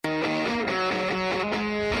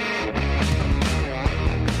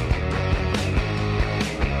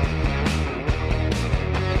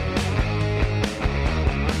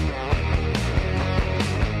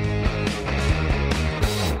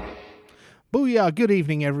Booyah! Good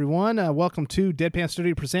evening, everyone. Welcome to Deadpan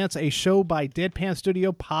Studio Presents, a show by Deadpan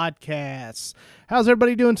Studio Podcasts. How's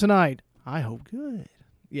everybody doing tonight? I hope good.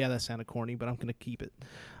 Yeah, that sounded corny, but I'm going to keep it.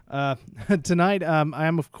 Tonight,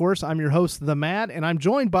 I'm your host, The Matt, and I'm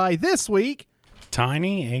joined by, this week,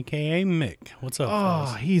 Tiny, a.k.a. Mick. What's up,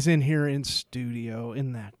 fellas? He's in here in studio.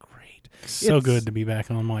 Isn't that great? So good to be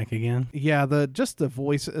back on mic again. Yeah, the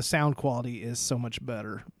voice, sound quality is so much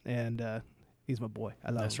better, and he's my boy.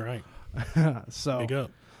 I love him. Right. So Big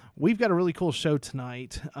up. We've got a really cool show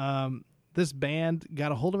tonight. This band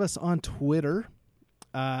got a hold of us on Twitter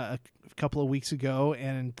a couple of weeks ago,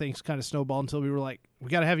 and things kind of snowballed until we were like, we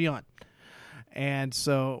got to have you on. And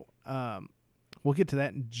so we'll get to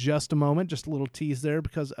that in just a moment. Just a little tease there,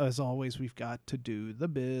 because as always, we've got to do the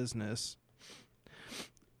business.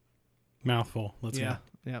 Mouthful. Let's go.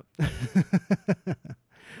 Yeah.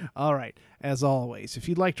 All right. As always, if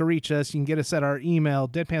you'd like to reach us, you can get us at our email,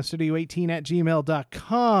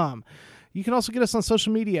 deadpanstudio18@gmail.com. You can also get us on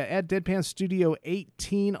social media at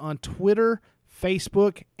deadpanstudio18 on Twitter,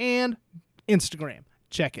 Facebook, and Instagram.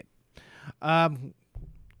 Check it.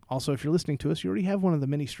 Also, if you're listening to us, you already have one of the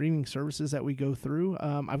many streaming services that we go through.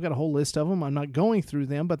 I've got a whole list of them. I'm not going through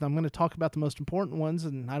them, but I'm going to talk about the most important ones,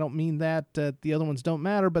 and I don't mean that the other ones don't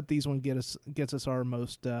matter, but these one gets us our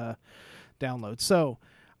most downloads. So,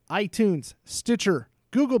 iTunes, Stitcher,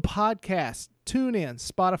 Google Podcasts, TuneIn,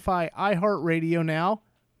 Spotify, iHeartRadio now.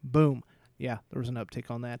 Boom. Yeah, there was an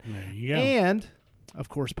uptick on that. There you go. And, of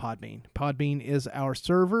course, Podbean. Podbean is our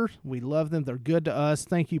server. We love them. They're good to us.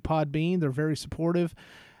 Thank you, Podbean. They're very supportive.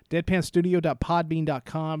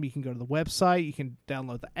 deadpanstudio.podbean.com. You can go to the website. You can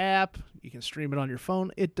download the app. You can stream it on your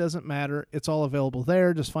phone. It doesn't matter. It's all available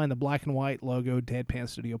there. Just find the black and white logo, Deadpan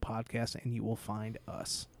Studio Podcast, and you will find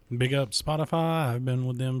us. Big up Spotify. I've been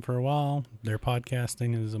with them for a while. Their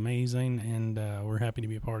podcasting is amazing, and we're happy to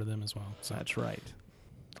be a part of them as well. So. That's right.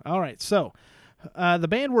 All right. So the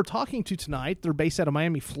band we're talking to tonight, they're based out of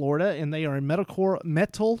Miami, Florida, and they are a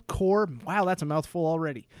metalcore. Wow, that's a mouthful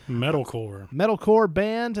already. Metalcore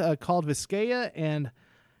band called Viscea, and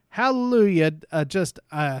hallelujah,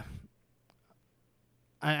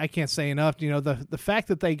 I can't say enough. You know, the fact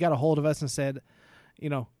that they got a hold of us and said, you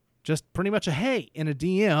know, just pretty much a hey in a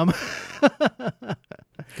DM.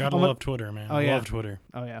 Gotta love Twitter, man. Oh, yeah. Love Twitter.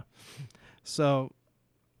 Oh, yeah. So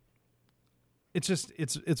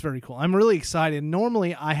it's very cool. I'm really excited.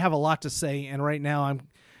 Normally I have a lot to say, and right now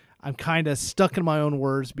I'm kind of stuck in my own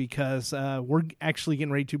words because we're actually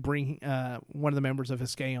getting ready to bring one of the members of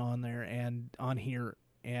Viscea on there and on here,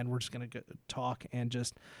 and we're just going to talk and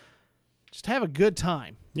just have a good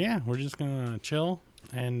time. Yeah, we're just going to chill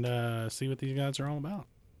and see what these guys are all about.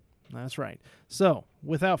 That's right. So,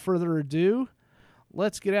 without further ado,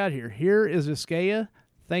 let's get out here. Here is Viscea.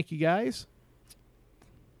 Thank you, guys.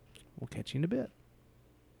 We'll catch you in a bit.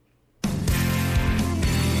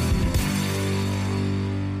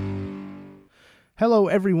 Hello,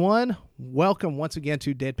 everyone. Welcome once again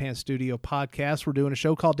to Deadpan Studio Podcast. We're doing a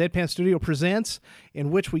show called Deadpan Studio Presents,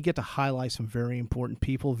 in which we get to highlight some very important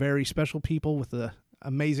people, very special people with the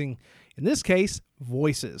amazing, in this case,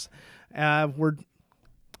 voices. We're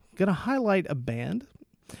going to highlight a band.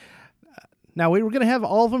 Now, we were going to have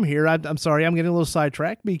all of them here. I'm sorry, I'm getting a little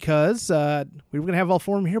sidetracked because we were going to have all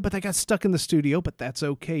four of them here, but they got stuck in the studio, but that's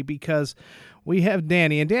okay because we have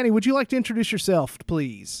Danny. And Danny, would you like to introduce yourself,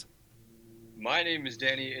 please? My name is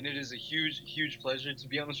Danny, and it is a huge, huge pleasure to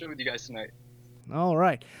be on the show with you guys tonight. All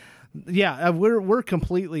right. Yeah, we're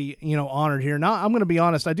completely, honored here. Now, I'm going to be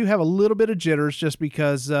honest, I do have a little bit of jitters just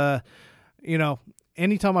because,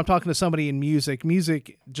 anytime I'm talking to somebody in music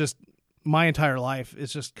just my entire life,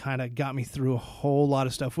 it's just kind of got me through a whole lot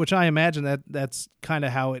of stuff, which I imagine that's kind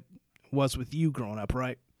of how it was with you growing up,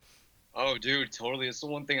 right? Oh, dude, totally. It's the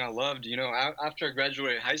one thing I loved. After I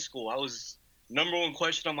graduated high school, number one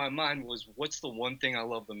question on my mind was, what's the one thing I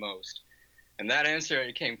love the most? And that answer,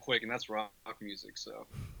 it came quick, and that's rock music. So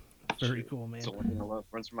very cool, man. It's the one thing I love.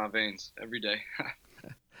 Runs through my veins every day.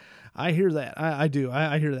 I hear that. I do.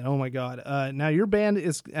 I hear that. Oh my God. Now your band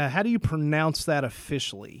is, how do you pronounce that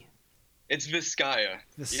officially? It's Viscea.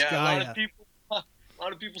 Yeah, a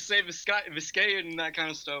lot of people say Viscea and that kind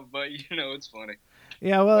of stuff, but it's funny.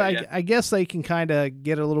 Yeah, well, I guess they can kind of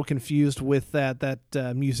get a little confused with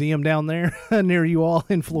that museum down there near you all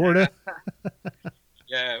in Florida.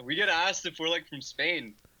 Yeah, we get asked if we're from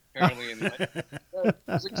Spain, apparently. And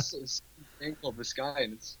there's a thing called Viscea,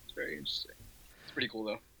 and it's very interesting. It's pretty cool,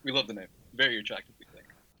 though. We love the name. Very attractive, we think.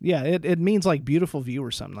 Yeah, it means beautiful view or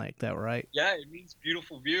something like that, right? Yeah, it means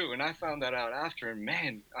beautiful view, and I found that out after, and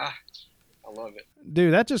man, I love it.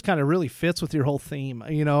 Dude, that just kind of really fits with your whole theme.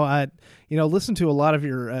 I listen to a lot of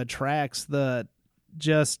your tracks, the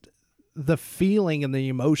feeling and the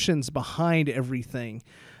emotions behind everything.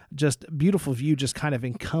 Just Beautiful View just kind of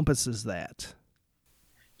encompasses that.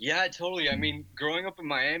 Yeah, totally. I mean, growing up in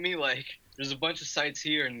Miami, like, there's a bunch of sites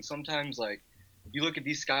here, and sometimes, like, you look at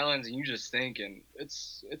these skylines and you just think, and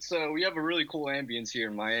it's we have a really cool ambience here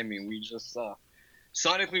in Miami, and we just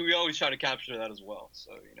sonically we always try to capture that as well.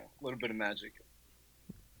 So, a little bit of magic.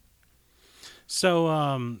 So,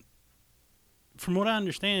 from what I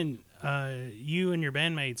understand, you and your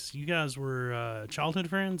bandmates, you guys were childhood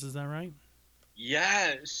friends. Is that right?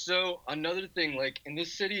 Yeah. So another thing, like, in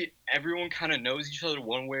this city, everyone kind of knows each other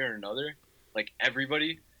one way or another. Like,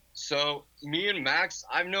 everybody. So me and Max,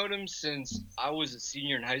 I've known him since I was a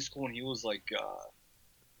senior in high school, and he was like,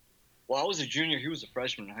 I was a junior. He was a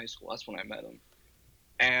freshman in high school. That's when I met him.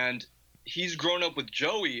 And he's grown up with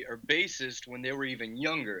Joey, our bassist, when they were even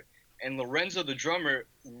younger. And Lorenzo, the drummer,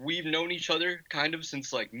 we've known each other kind of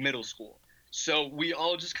since, like, middle school. So we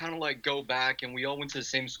all just kind of, like, go back, and we all went to the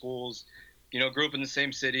same schools, grew up in the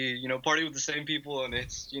same city, party with the same people, and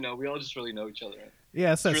it's, we all just really know each other.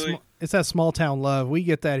 Yeah, it's that small town love. We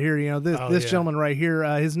get that here. This gentleman right here,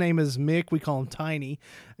 his name is Mick. We call him Tiny,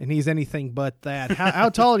 and he's anything but that. How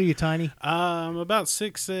tall are you, Tiny? About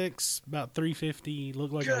 6'6", about 350.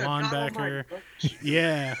 Look like a linebacker.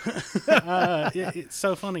 Yeah. It's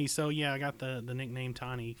so funny. So yeah, I got the nickname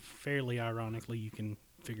Tiny. Fairly ironically, you can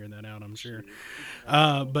figure that out, I'm sure.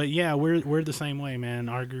 But yeah, we're the same way, man.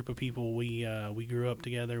 Our group of people, we grew up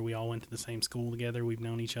together. We all went to the same school together. We've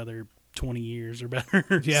known each other 20 years or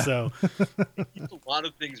better. Yeah. So a lot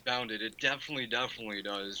of things bounded. It definitely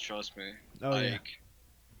does. Trust me. It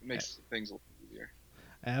makes things a little easier.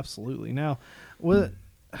 Absolutely. Now, I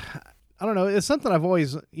don't know. It's something I've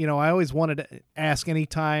always, I always wanted to ask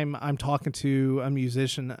anytime I'm talking to a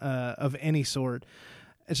musician of any sort.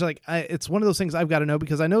 It's like, it's one of those things I've got to know,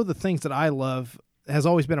 because I know the things that I love has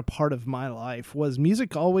always been a part of my life. Was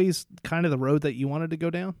music always kind of the road that you wanted to go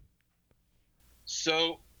down?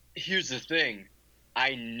 So here's the thing.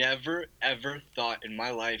 I never, ever thought in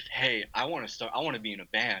my life, hey, I want to be in a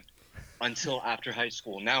band until after high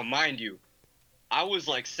school. Now, mind you, I was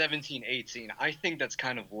like 17, 18. I think that's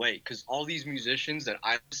kind of late, because all these musicians that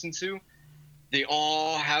I listen to, they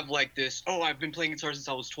all have like this, oh, I've been playing guitar since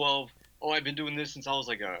I was 12. Oh, I've been doing this since I was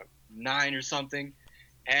like 9 or something.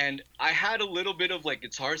 And I had a little bit of like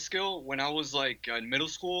guitar skill when I was like in middle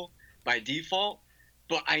school by default.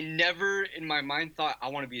 But I never in my mind thought I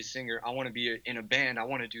want to be a singer. I want to be in a band. I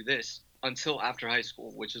want to do this until after high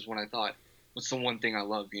school, which is when I thought, what's the one thing I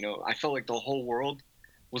love? I felt like the whole world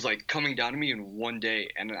was like coming down to me in one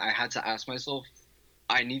day. And I had to ask myself,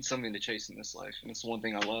 I need something to chase in this life. And it's the one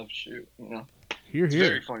thing I love. Shoot, Hear, it's hear. a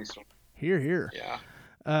very funny story. Hear. Yeah.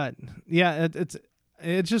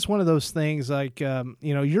 It's just one of those things, like,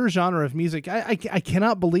 your genre of music. I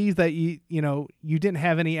cannot believe that you didn't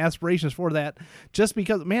have any aspirations for that, just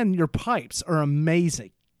because, man, your pipes are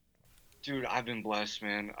amazing. Dude, I've been blessed,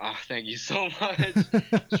 man. Oh, thank you so much.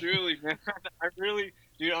 Truly, man. I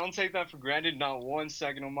don't take that for granted, not 1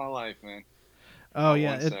 second of my life, man. Oh, not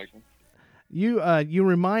yeah. 1 second. You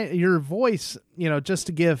remind your voice, just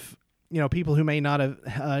to give, people who may not have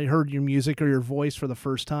heard your music or your voice for the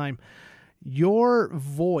first time, your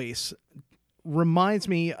voice reminds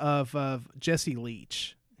me of Jesse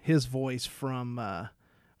Leach, his voice from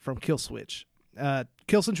Killswitch.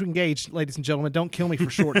 Killswitch Engage, ladies and gentlemen. Don't kill me for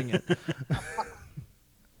shortening it.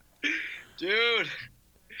 Dude.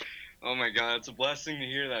 Oh my God, it's a blessing to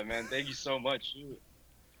hear that, man. Thank you so much. Dude,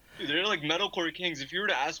 they're like metalcore kings. If you were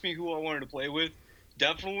to ask me who I wanted to play with,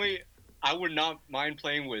 definitely I would not mind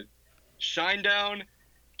playing with Shinedown,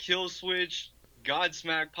 Killswitch,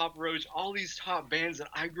 Godsmack, Papa Roach, all these top bands that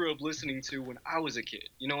I grew up listening to when I was a kid.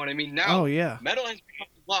 You know what I mean? Now, metal has become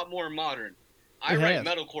a lot more modern. I write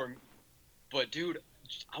metalcore, but dude,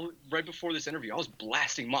 right before this interview, I was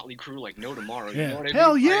blasting Motley Crue like no tomorrow. You know what I mean?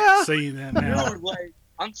 Hell yeah! Seeing that now. Dude, like,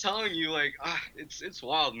 I'm telling you, like, it's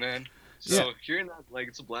wild, man. So hearing that, like,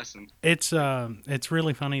 it's a blessing. It's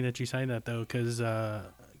really funny that you say that, though, because of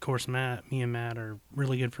course me and Matt are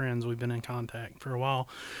really good friends. We've been in contact for a while,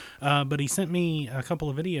 but he sent me a couple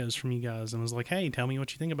of videos from you guys and was like, "Hey, tell me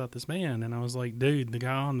what you think about this band." And I was like, "Dude, the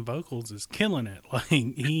guy on the vocals is killing it. Like,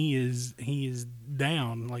 he is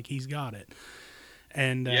down. Like, he's got it."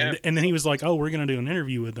 And and then he was like, "Oh, we're gonna do an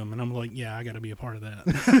interview with them," and I'm like, "Yeah, I got to be a part of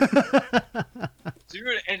that." Dude,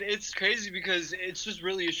 and it's crazy because it's just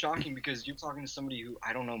really shocking because you're talking to somebody who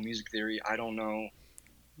I don't know music theory, I don't know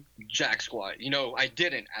jack squat. I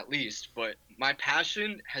didn't, at least, but my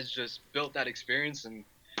passion has just built that experience, and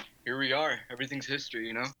here we are. Everything's history,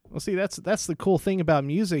 you know? Well, see, that's the cool thing about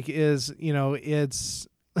music is, it's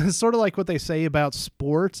sort of like what they say about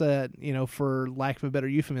sports, for lack of a better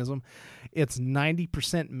euphemism, it's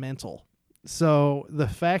 90% mental. So the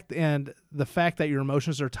fact that your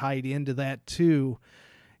emotions are tied into that too,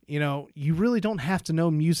 you really don't have to know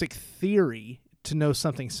music theory to know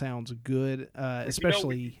something sounds good,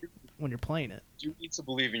 especially when you're playing it. You need to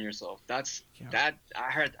believe in yourself. That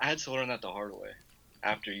I had to learn that the hard way.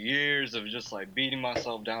 After years of just like beating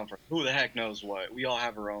myself down for who the heck knows what. We all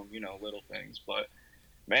have our own, little things. But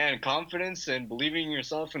man, confidence and believing in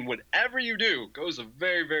yourself and whatever you do goes a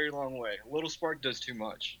very, very long way. A little spark does too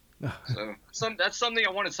much. So that's something I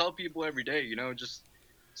want to tell people every day, just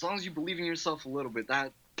as long as you believe in yourself a little bit,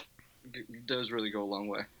 that does really go a long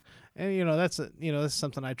way. And that's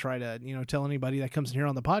something I try to tell anybody that comes in here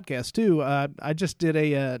on the podcast too. I just did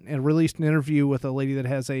a released an interview with a lady that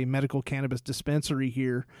has a medical cannabis dispensary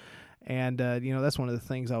here, and that's one of the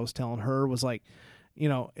things I was telling her was like,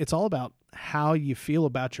 it's all about how you feel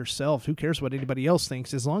about yourself. Who cares what anybody else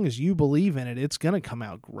thinks? As long as you believe in it, it's gonna come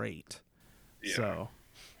out great. Yeah. So.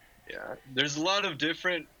 Yeah, there's a lot of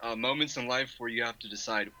different moments in life where you have to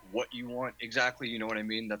decide what you want exactly. You know what I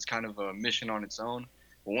mean? That's kind of a mission on its own.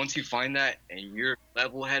 But once you find that and you're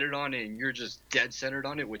level-headed on it and you're just dead-centered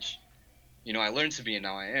on it, which, I learned to be and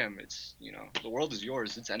now I am, it's, the world is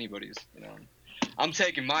yours. It's anybody's, I'm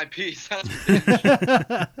taking my piece.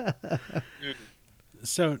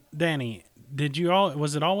 So, Danny,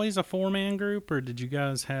 was it always a 4-man group, or did you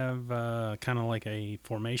guys have kind of like a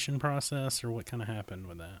formation process, or what kind of happened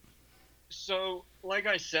with that? So, like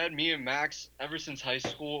I said, me and Max, ever since high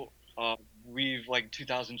school, we've,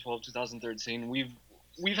 2012, 2013,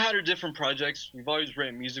 we've had our different projects. We've always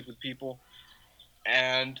written music with people.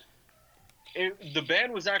 And the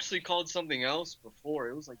band was actually called something else before.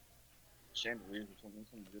 It was like Chandeliers or something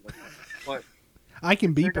weird like that. But I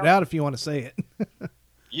can beep it out if you want to say it.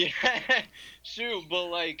 Yeah, shoot.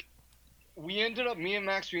 But me and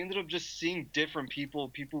Max, we ended up just seeing different people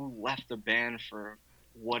who left the band for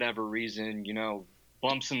whatever reason,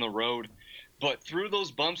 bumps in the road. But through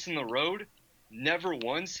those bumps in the road, never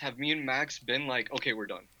once have me and Max been like, okay, we're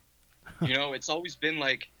done. It's always been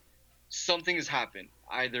like something has happened.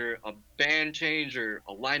 Either a band change or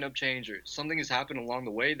a lineup change or something has happened along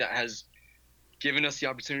the way that has given us the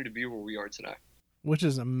opportunity to be where we are today. Which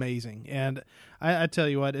is amazing. And I tell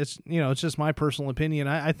you what, it's just my personal opinion.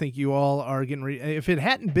 I think you all are getting ready. If it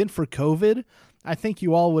hadn't been for COVID, I think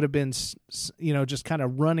you all would have been, just kind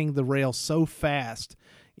of running the rail so fast,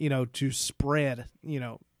 to spread,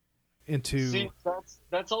 into. See,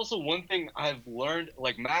 that's also one thing I've learned.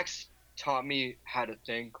 Like Max taught me how to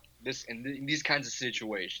think in these kinds of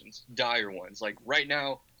situations, dire ones. Like right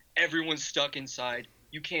now, everyone's stuck inside.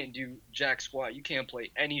 You can't do jack squat. You can't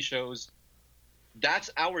play any shows. That's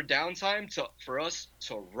our downtime for us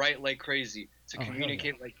to write like crazy, to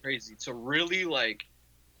communicate like crazy, to really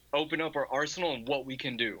open up our arsenal and what we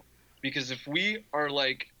can do. Because if we are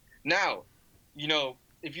now,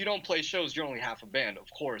 if you don't play shows, you're only half a band,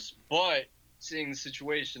 of course. But seeing the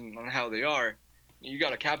situation on how they are, you got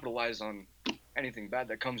to capitalize on anything bad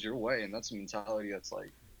that comes your way, and that's a mentality that's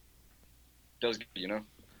does good,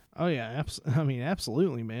 Oh yeah,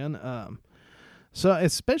 absolutely, man. So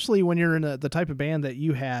especially when you're in the type of band that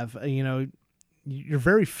you have, you're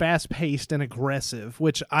very fast paced and aggressive,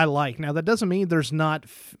 which I like. Now that doesn't mean there's not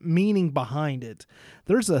meaning behind it.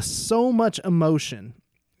 There's so much emotion.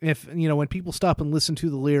 If when people stop and listen to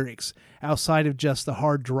the lyrics outside of just the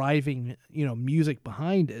hard driving, music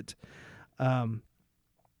behind it,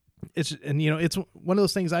 it's one of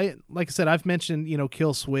those things. Like I said, I've mentioned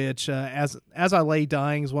Kill Switch, as I Lay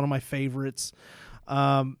Dying is one of my favorites.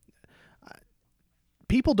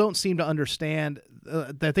 People don't seem to understand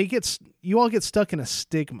that you all get stuck in a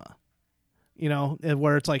stigma,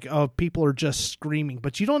 where it's like, oh, people are just screaming,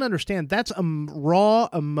 but you don't understand that's a raw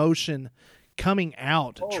emotion coming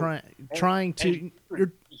out, trying to.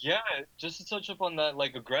 Yeah, just to touch up on that,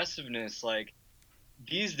 aggressiveness,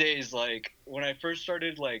 these days, when I first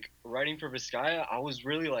started writing for Vizcaya, I was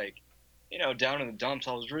really down in the dumps.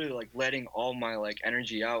 I was really letting all my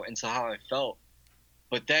energy out into how I felt.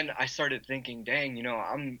 But then I started thinking, dang,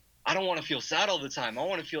 I don't want to feel sad all the time. I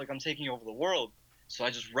want to feel like I'm taking over the world. So I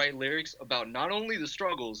just write lyrics about not only the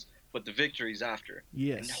struggles, but the victories after.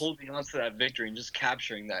 Yes. And holding on to that victory and just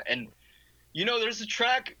capturing that. And, there's a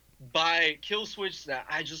track by Kill Switch that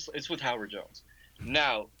it's with Howard Jones.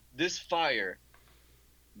 Now, this Fire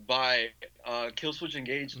by Kill Switch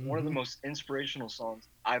Engage is one of the most inspirational songs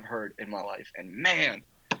I've heard in my life. And man,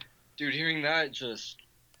 dude, hearing that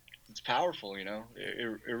it's powerful,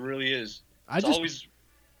 It really is.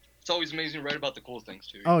 it's always amazing to write about the cool things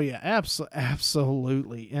too. Oh yeah,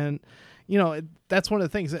 absolutely. And you know, that's one of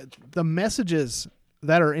the things that the messages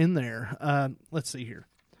that are in there. Let's see here.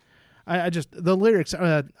 I just the lyrics.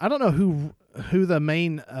 I don't know who the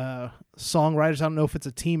main songwriters. I don't know if it's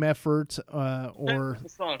a team effort or the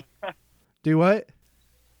song. Do what?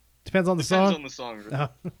 Depends on the song. Depends on the song. Really.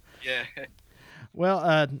 Oh. Yeah.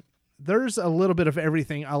 Well, there's a little bit of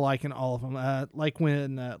everything I like in all of them.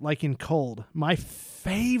 Like in Cold, my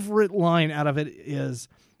favorite line out of it is,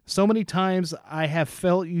 "So many times I have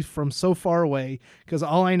felt you from so far away, because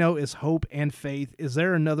all I know is hope and faith. Is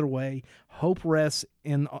there another way? Hope rests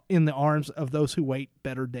in the arms of those who wait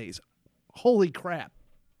better days." Holy crap.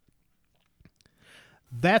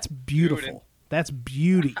 That's beautiful. Dude, That's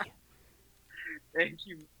beauty. Thank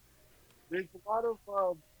you. There's a lot of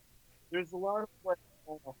like,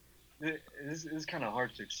 this is kind of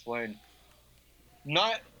hard to explain.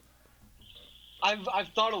 I've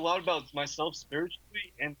thought a lot about myself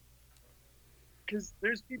spiritually, and because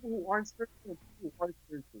there's people who aren't spiritual and people who are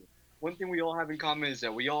spiritual. One thing we all have in common is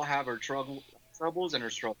that we all have our troubles and our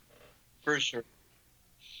struggles, for sure.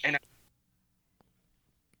 And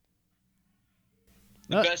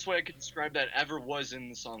the best way I could describe that ever was in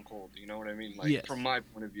the song Cold. You know what I mean? Like, yes. From my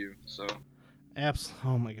point of view. So.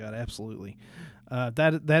 Oh my God, absolutely.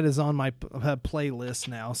 That is on my playlist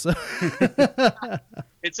now. So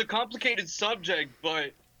it's a complicated subject,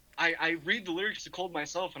 but I read the lyrics to Cold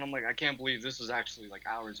myself, and I'm like, I can't believe this is actually like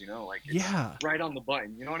ours. You know, like it's right on the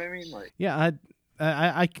button. You know what I mean? Like, yeah,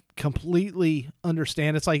 I completely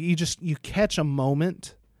understand. It's like you catch a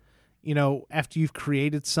moment, you know, after you've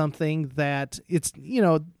created something that it's, you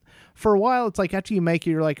know, for a while, it's like after you make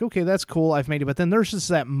it, you're like, okay, that's cool, I've made it. But then there's just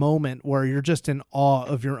that moment where you're just in awe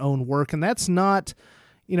of your own work. And that's not,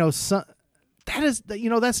 you know, that is, you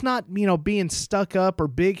know, that's not, you know, being stuck up or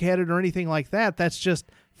big headed or anything like that. That's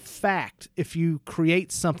just fact if you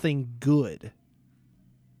create something good.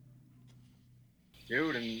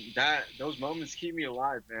 Dude, and those moments keep me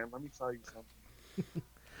alive, man. Let me tell you something.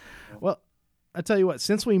 Well, I tell you what,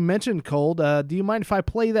 since we mentioned Cold, do you mind if I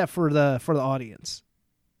play that for the audience?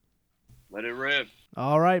 Let it rip.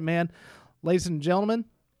 All right, man. Ladies and gentlemen,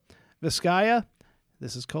 Vizcaya,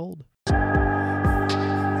 this is Cold.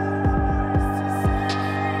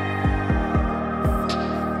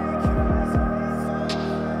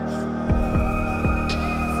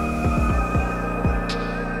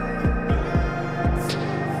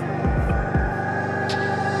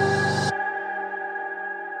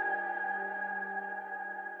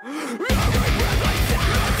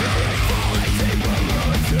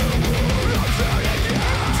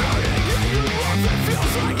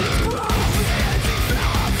 Feels like it's growing, it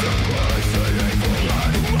develops a push.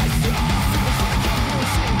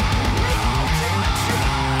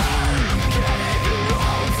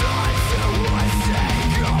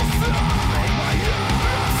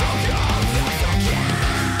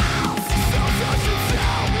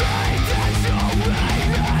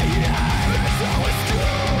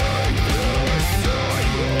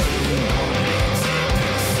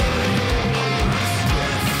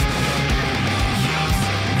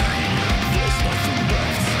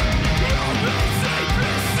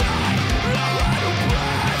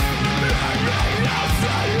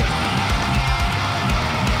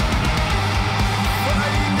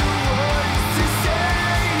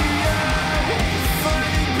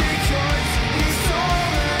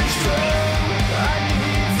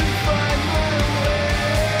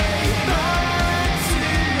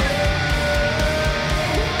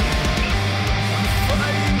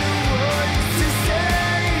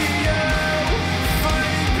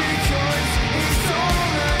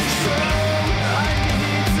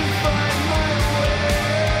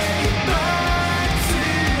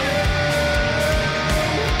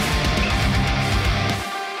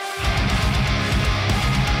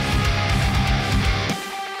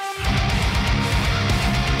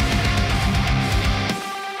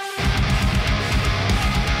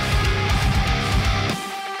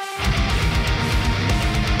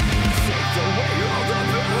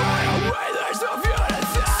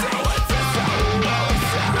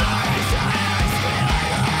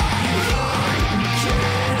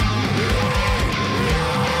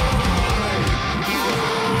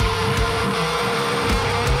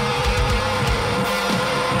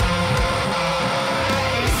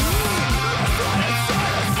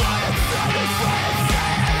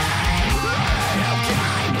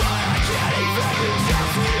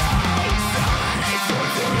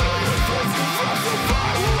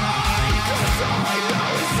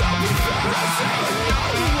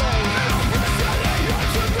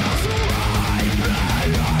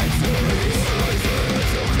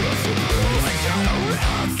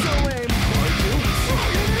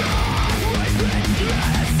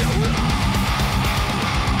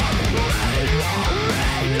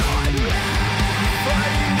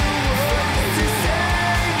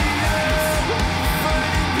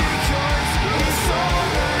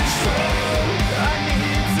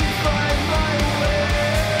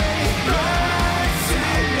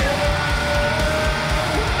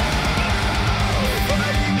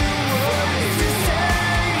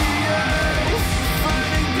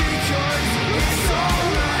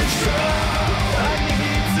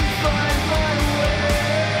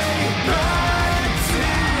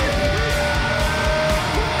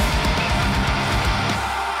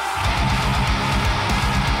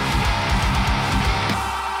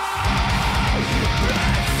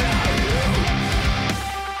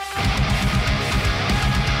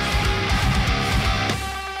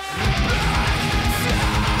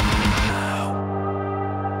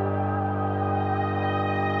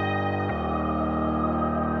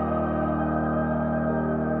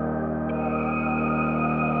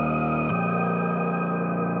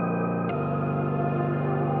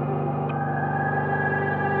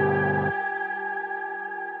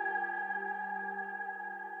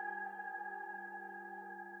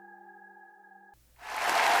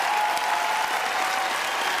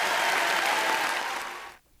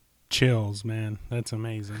 chills, man. That's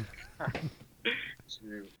amazing.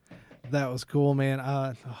 Shoot. That was cool, man. Oh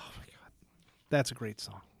my god, that's a great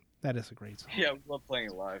song. That is a great song. Yeah, I love playing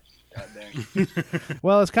it live. God dang.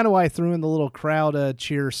 Well, it's kind of why I threw in the little crowd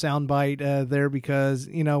cheer soundbite there, because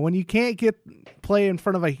when you can't play in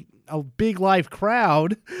front of a big live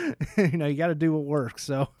crowd, you got to do what works.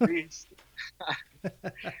 So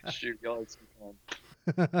shoot, y'all, it's fun.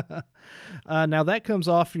 now that comes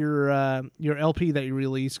off your LP that you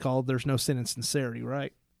released called "There's No Sin in Sincerity,"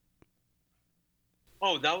 right?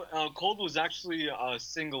 Oh, that Cold was actually a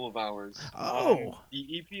single of ours. Oh,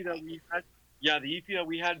 the EP that we had. Yeah, the EP that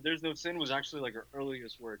we had, "There's No Sin," was actually like our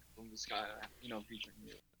earliest work from this guy, featuring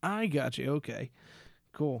you. I got you. Okay,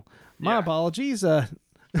 cool. My Yeah. apologies. Oh,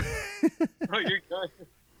 you're good.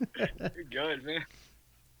 You're good,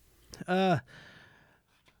 man.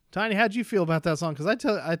 Tiny, how'd you feel about that song? Because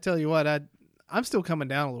I tell you what, I'm still coming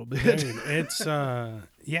down a little bit. Dude, it's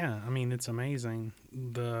yeah, I mean, it's amazing.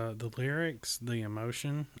 The lyrics, the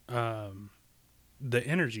emotion, the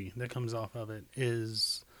energy that comes off of it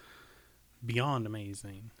is beyond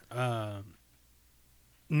amazing.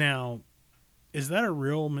 Now, is that a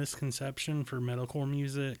real misconception for metalcore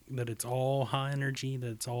music, that it's all high energy, that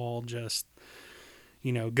it's all just,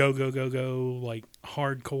 go, go, go, go, like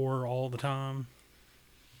hardcore all the time?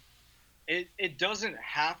 It doesn't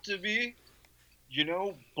have to be,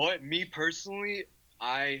 but me personally,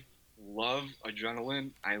 I love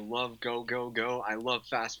adrenaline. I love go, go, go. I love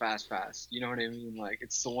fast, fast, fast. You know what I mean? Like,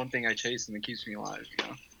 it's the one thing I chase and it keeps me alive,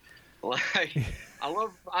 Like, I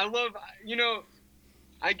love,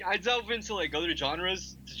 I delve into, like, other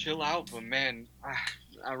genres to chill out, but, man,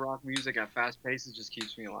 I rock music at fast paces just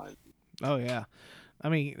keeps me alive. Oh, yeah. I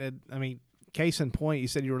mean, case in point, you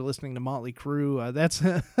said you were listening to Motley Crue. That's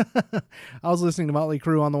I was listening to Motley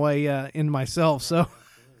Crue on the way in myself. So,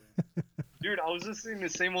 dude, I was listening to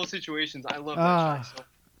Same Old Situations. I love that track. So,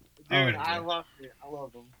 dude, I love it. I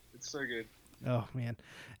love them. It's so good. Oh man,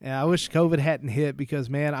 yeah. I wish COVID hadn't hit, because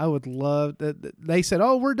man, I would love that. They said,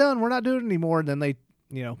 "Oh, we're done. We're not doing it anymore." And then they,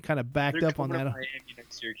 kind of backed They're up on coming that. to Miami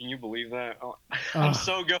next year. Can you believe that? Oh, I'm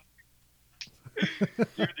so good. Dude,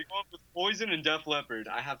 they're going with Poison and Def Leppard.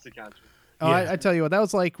 I have to catch it. Oh, Yeah. I tell you what, that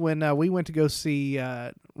was like when we went to go see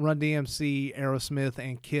Run DMC, Aerosmith,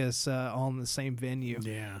 and Kiss all in the same venue.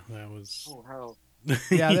 Yeah, that was. Oh hell.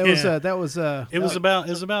 Yeah, that was. It was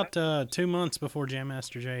about 2 months before Jam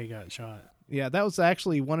Master Jay got shot. Yeah, that was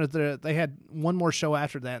actually one of they had one more show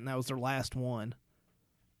after that, and that was their last one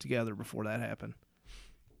together before that happened.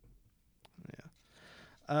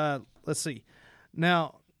 Yeah. Let's see.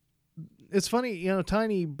 Now, it's funny,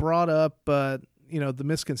 Tiny brought up, the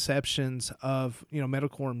misconceptions of,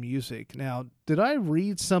 metalcore music. Now, did I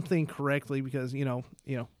read something correctly? Because,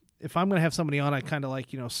 if I'm going to have somebody on, I kind of like,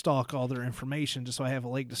 stalk all their information just so I have a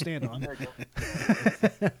leg to stand on.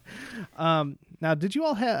 Now, did you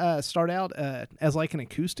all start out as like an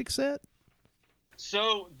acoustic set?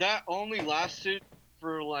 So that only lasted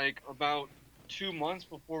for like about 2 months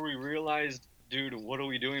before we realized, dude, what are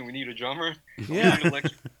we doing? We need a drummer. Yeah.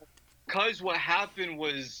 Because what happened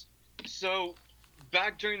was, so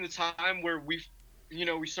back during the time where we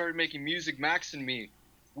started making music, Max and me,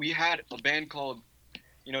 we had a band called,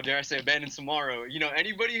 dare I say, Abandoned Tomorrow.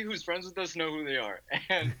 Anybody who's friends with us know who they are.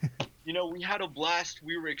 And, we had a blast.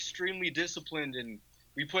 We were extremely disciplined, and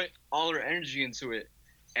we put all our energy into it.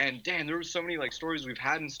 And, damn, there were so many, like, stories we've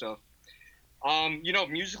had and stuff.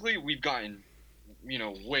 Musically, we've gotten,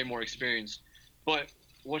 way more experienced. But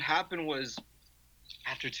what happened was,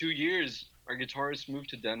 after 2 years, our guitarist moved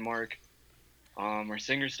to Denmark. Our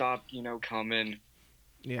singer stopped, coming.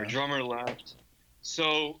 Yeah. Our drummer left.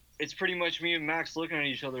 So it's pretty much me and Max looking at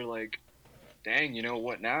each other like, dang,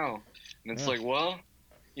 what now? And it's like, well,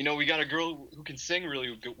 we got a girl who can sing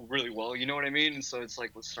really, really well. You know what I mean? And so it's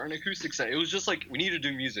like, let's start an acoustic set. It was just like, we need to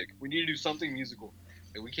do music. We need to do something musical.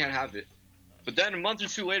 Like, we can't have it. But then a month or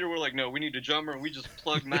two later, we're like, no, we need a drummer. And we just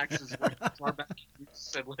plugged Max's guitar back. We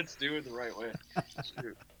just said, let's do it the right way.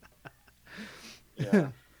 Shoot. Yeah.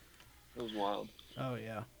 It was wild. Oh,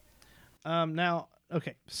 yeah. Now,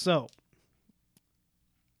 okay, so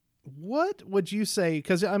what would you say?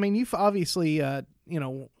 Because, I mean, you've obviously, I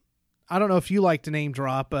don't know if you like to name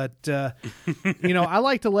drop, but, I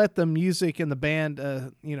like to let the music and the band,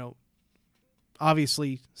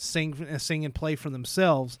 obviously sing and play for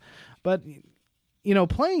themselves. But,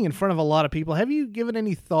 playing in front of a lot of people, have you given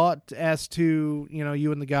any thought as to,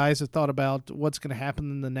 you and the guys have thought about what's going to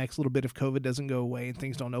happen in the next little bit if COVID doesn't go away and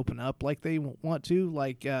things don't open up like they want to?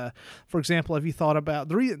 Like, for example, have you thought about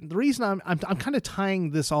the reason I'm kind of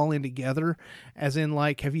tying this all in together, as in,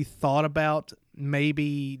 like, have you thought about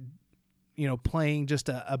maybe playing just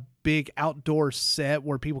a big outdoor set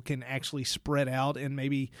where people can actually spread out and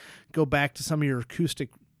maybe go back to some of your acoustic,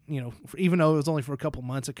 even though it was only for a couple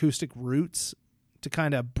months, acoustic roots to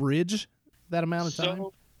kind of bridge that amount of time?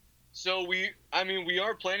 So we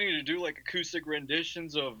are planning to do like acoustic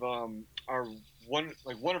renditions of our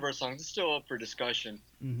one of our songs. It's still up for discussion.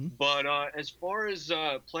 Mm-hmm. But as far as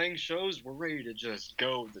playing shows, we're ready to just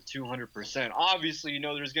go the 200%. Obviously,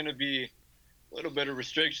 there's going to be a little bit of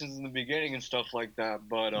restrictions in the beginning and stuff like that.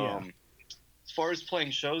 But as far as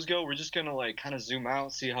playing shows go, we're just going to like kind of zoom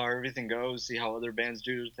out, see how everything goes, see how other bands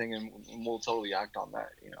do their thing, and we'll totally act on that,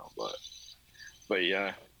 But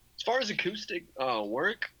yeah, as far as acoustic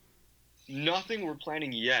work, nothing we're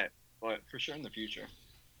planning yet, but for sure in the future.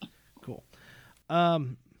 Cool.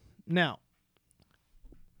 Now,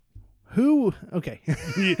 who? Okay.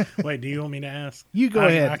 Wait, do you want me to ask? You go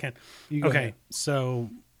ahead. I can. You go okay. ahead. So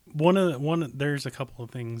there's a couple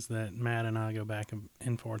of things that Matt and I go back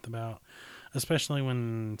and forth about, especially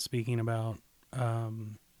when speaking about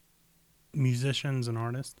musicians and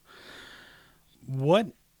artists. What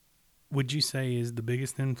would you say is the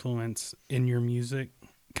biggest influence in your music,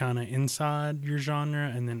 kind of inside your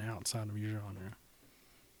genre and then outside of your genre?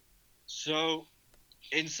 So,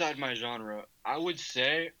 inside my genre, I would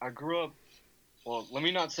say I grew up. Well, let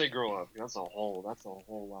me not say grow up. That's a whole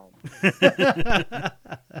line.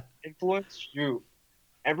 Influence, shoot,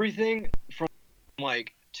 everything from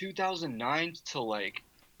like 2009 to like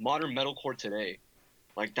modern metalcore today.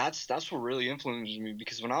 Like that's what really influenced me,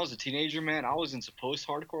 because when I was a teenager, man, I was into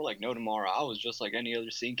post-hardcore like no tomorrow. I was just like any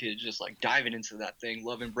other scene kid, just like diving into that thing,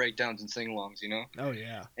 loving breakdowns and sing-alongs, Oh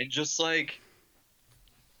yeah. And just like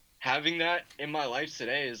having that in my life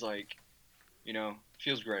today is like,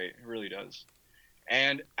 feels great. It really does.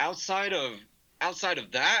 And outside of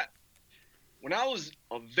that, when I was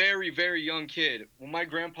a very, very young kid, what my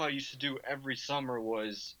grandpa used to do every summer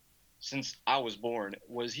was, since I was born,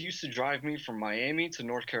 was he used to drive me from Miami to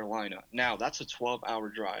North Carolina. Now, that's a 12-hour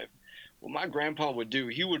drive. What my grandpa would do,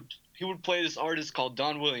 he would play this artist called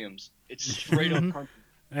Don Williams. It's straight up country.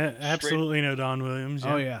 Absolutely no Don Williams.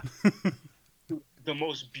 Yeah. Oh yeah. The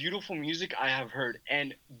most beautiful music I have heard.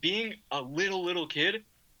 And being a little kid,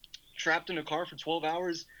 trapped in a car for 12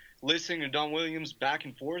 hours, listening to Don Williams back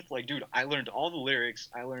and forth, like, dude, I learned all the lyrics,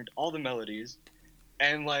 I learned all the melodies,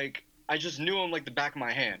 and like I just knew them like the back of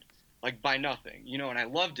my hand, like by nothing, and I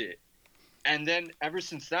loved it. And then ever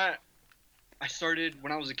since that, I started,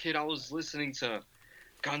 when I was a kid, I was listening to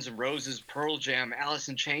Guns N' Roses, Pearl Jam, Alice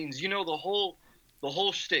in Chains, the whole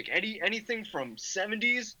shtick. Anything from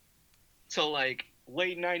 70s to like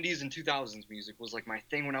late 90s and 2000s music was like my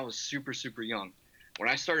thing when I was super, super young. When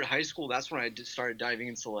I started high school, that's when I started diving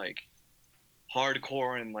into like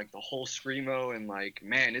hardcore and like the whole screamo, and like,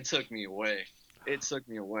 man, it took me away.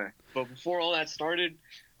 But before all that started,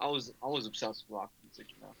 I was obsessed with rock music.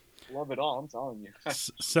 Love it all. I'm telling you.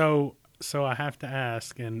 So I have to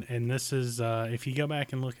ask, and this is if you go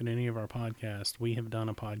back and look at any of our podcasts, we have done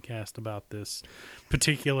a podcast about this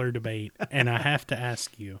particular debate, and I have to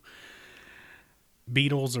ask you,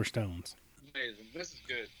 Beatles or Stones? Amazing. This is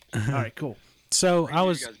good. All right, cool. So I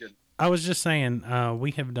was just saying,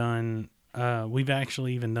 we've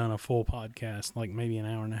actually even done a full podcast, like maybe an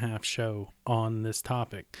hour and a half show on this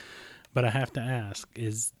topic. But I have to ask,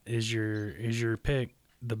 is your pick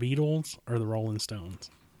the Beatles or the Rolling Stones?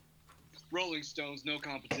 Rolling Stones, no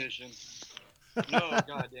competition. No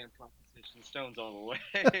goddamn competition. Stones all the way.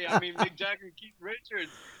 I mean, Mick Jagger and Keith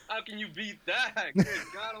Richards. How can you beat that? Good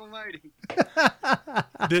God Almighty.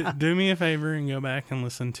 Do me a favor and go back and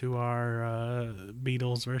listen to our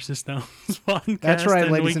Beatles versus Stones podcast. That's right,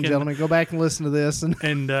 ladies and gentlemen. Go back and listen to this.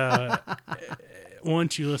 And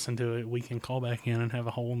once you listen to it, we can call back in and have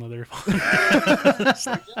a whole nother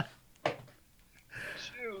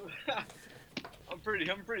Shoot.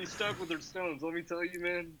 I'm pretty stuck with the Stones. Let me tell you,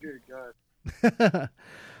 man. Good God.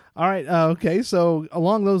 All right. Okay. So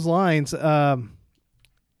along those lines,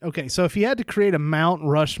 okay. So if you had to create a Mount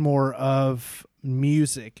Rushmore of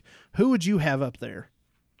music, who would you have up there?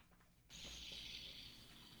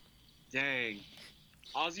 Dang.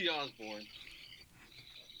 Ozzy Osbourne.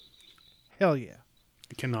 Hell yeah.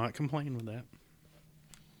 Cannot complain with that.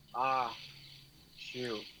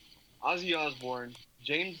 Shoot. Ozzy Osbourne.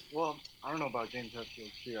 James, well, I don't know about James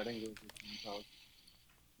Hetfield. Shoot, I didn't go to his house.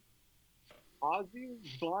 Ozzy,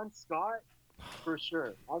 Bon Scott, for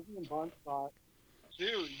sure. Ozzy and Bon Scott.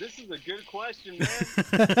 Dude, this is a good question, man.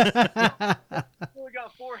 Only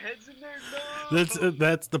got 4 heads in there? No.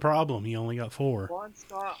 That's the problem. He only got 4. Bon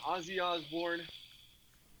Scott, Ozzy Osbourne.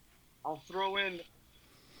 I'll throw in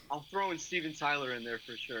Steven Tyler in there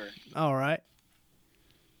for sure. All right.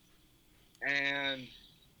 And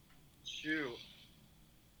shoot,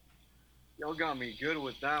 y'all got me good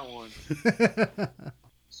with that one.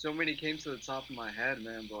 So many came to the top of my head,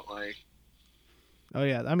 man. But like, oh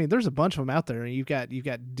yeah, I mean, there's a bunch of them out there. You've got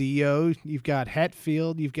Dio, you've got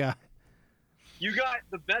Hetfield, you got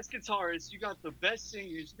the best guitarists, you got the best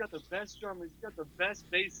singers, you got the best drummers, you got the best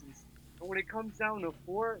bassists. And when it comes down to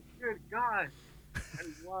 4, good God, that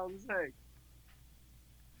is wild as heck.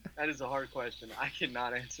 That is a hard question. I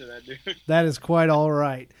cannot answer that, dude. That is quite all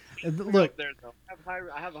right. Look, there, though.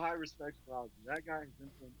 I have a high respect for Ozzy. That guy has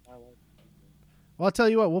influenced my life. well, I'll tell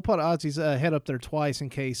you what, we'll put Ozzy's head up there twice in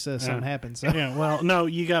case something happens. So. Yeah, well, no,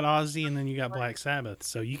 you got Ozzy and then you got Black Sabbath,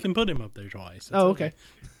 so you can put him up there twice. That's okay.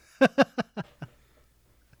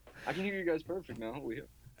 I can hear you guys perfect now.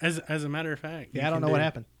 As a matter of fact, yeah, I don't know what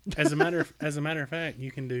happened. As a matter of fact,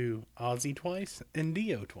 you can do Ozzy twice and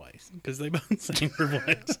Dio twice because they both sing for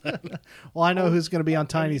Black Sabbath. Well, I know who's going to be on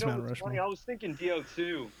Tiny's Mount Rushmore. Funny, I was thinking Dio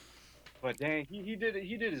too, but dang, he did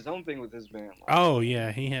his own thing with his band. Like, oh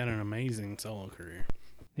yeah, he had an amazing solo career.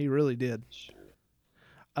 He really did.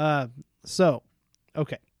 Sure. So,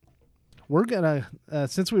 okay, we're gonna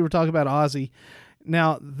since we were talking about Ozzy,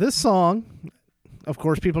 now this song. Of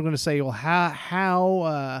course, people are going to say, well,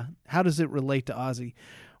 how does it relate to Ozzy?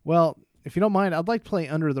 Well, if you don't mind, I'd like to play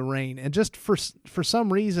Under the Rain. And just for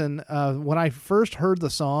some reason, when I first heard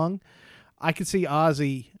the song, I could see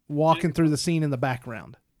Ozzy walking through the scene in the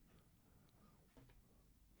background.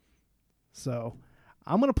 So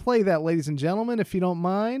I'm going to play that, ladies and gentlemen, if you don't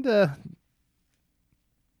mind. And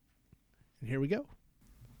here we go.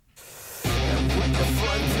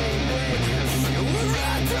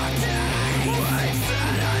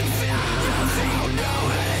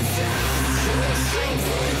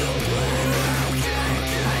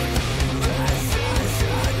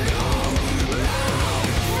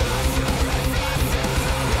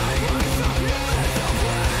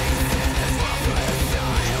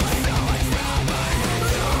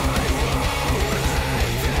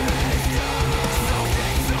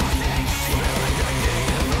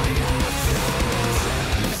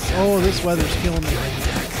 Oh, this weather's killing me.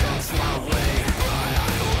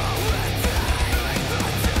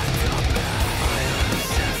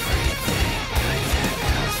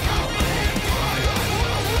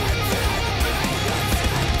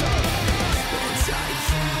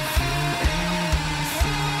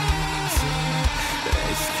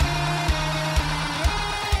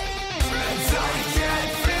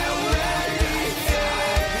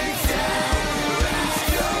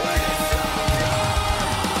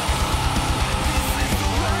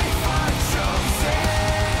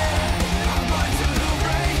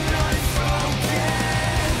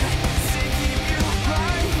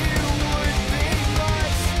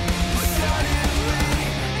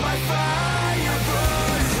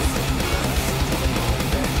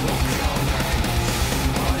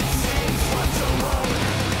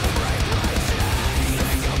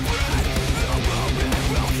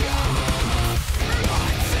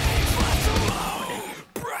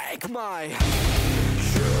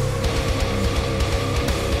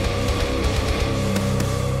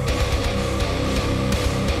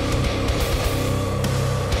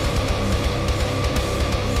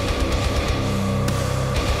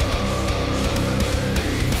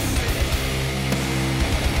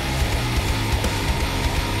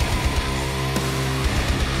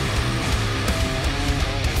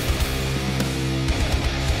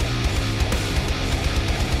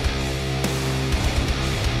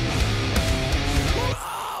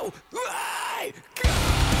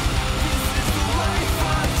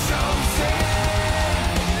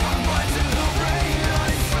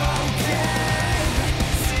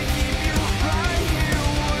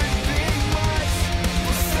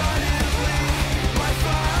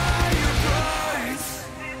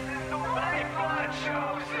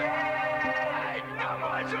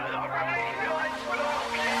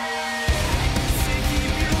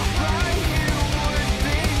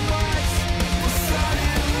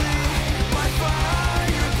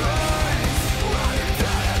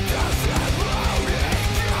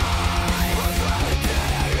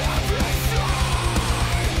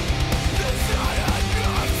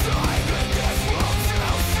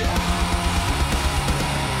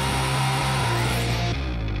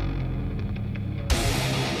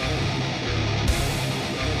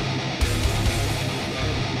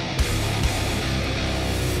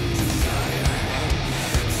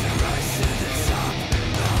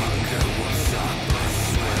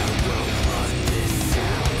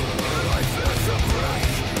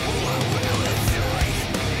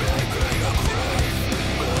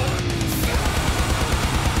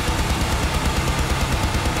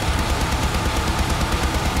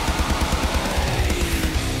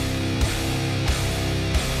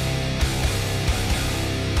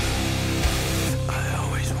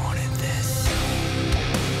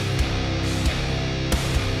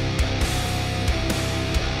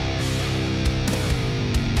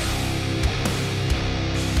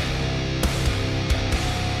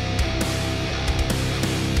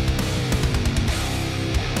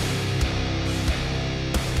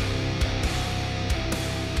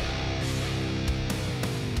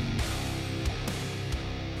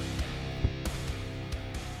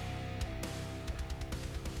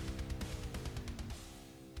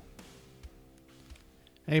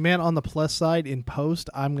 Hey man, on the plus side, in post,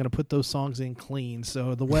 I'm gonna put those songs in clean.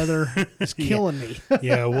 So the weather is killing me.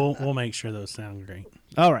 Yeah, we'll make sure those sound great.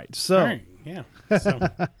 All right, so All right, yeah. So,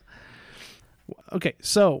 okay,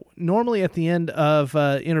 so normally at the end of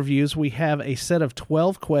interviews, we have a set of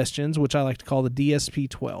 12 questions, which I like to call the DSP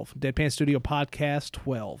 12, Deadpan Studio Podcast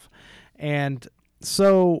 12, and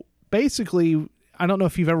so basically, I don't know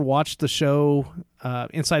if you've ever watched the show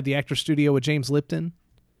Inside the Actor Studio with James Lipton.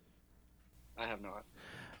 I have not.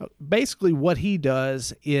 Basically what he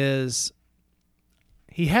does is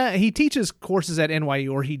he teaches courses at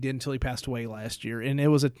NYU, or he did until he passed away last year, and there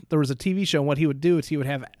was a TV show, and what he would do is he would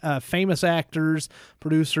have famous actors,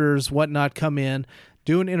 producers, whatnot come in,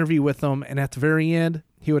 do an interview with them, and at the very end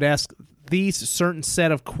he would ask these certain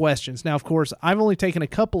set of questions. Now, of course, I've only taken a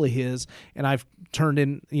couple of his, and I've turned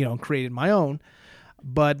in, created my own.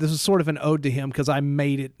 But this is sort of an ode to him because I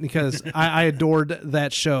made it because I adored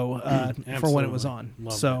that show for when it was on.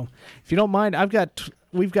 Love so, it. if you don't mind,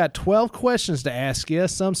 we've got 12 questions to ask you.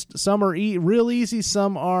 Some are real easy,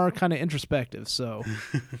 some are kind of introspective. So,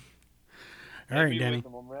 all right, Danny.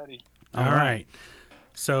 I'm ready. All right.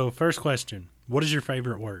 So, first question: what is your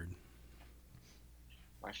favorite word?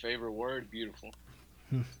 My favorite word, beautiful.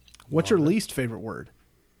 What's your least favorite word?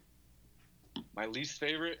 My least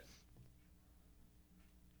favorite,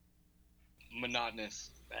 monotonous.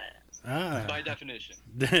 By definition.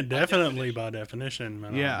 Definitely by definition,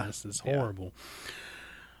 monotonous is horrible.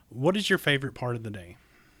 What is your favorite part of the day?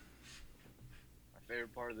 My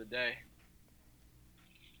favorite part of the day?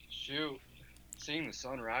 Shoot. Seeing the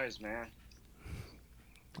sunrise, man.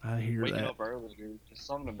 I hear Waking that. up early, dude. Just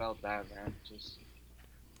something about that, man. Just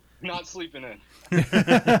not sleeping in.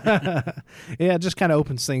 Yeah, it just kind of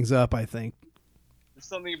opens things up, I think. There's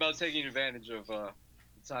something about taking advantage of the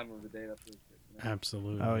time of the day that feels good.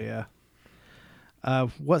 Absolutely. Oh, yeah.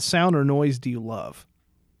 What sound or noise do you love?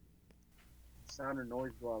 Sound or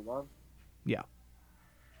noise do I love? Yeah.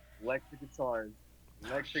 Electric guitars.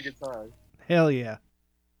 Electric guitars. Hell yeah.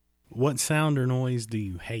 What sound or noise do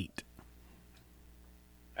you hate?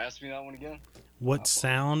 Ask me that one again. What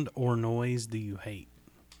sound or noise do you hate?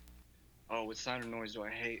 Oh, what sound or noise do I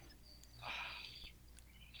hate?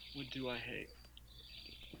 What do I hate?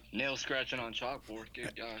 Nail scratching on chalkboard.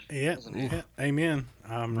 Good gosh. Yeah. Doesn't hate. Amen.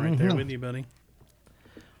 I'm right there with you, buddy.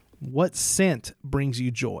 What scent brings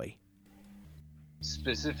you joy?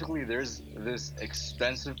 Specifically, there's this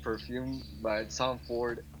expensive perfume by Tom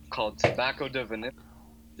Ford called Tobacco de Vanille.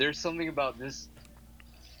 There's something about this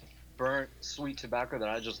burnt sweet tobacco that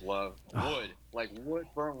I just love. Wood, like wood,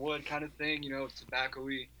 burnt wood kind of thing,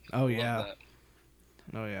 tobacco-y. Oh, Love yeah. that.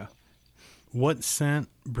 Oh, yeah. What scent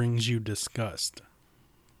brings you disgust?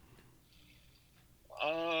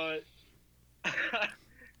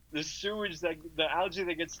 The sewage, the algae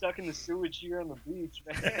that gets stuck in the sewage here on the beach,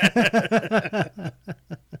 man.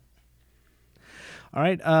 All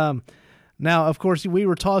right. Now, of course, we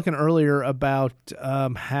were talking earlier about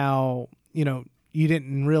how, you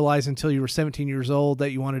didn't realize until you were 17 years old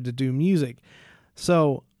that you wanted to do music.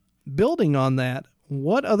 So, building on that,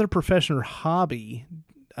 what other profession or hobby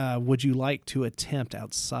would you like to attempt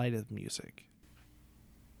outside of music?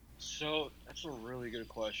 So that's a really good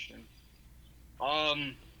question.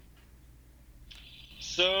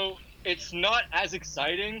 So it's not as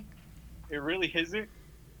exciting. It really isn't.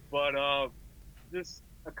 But this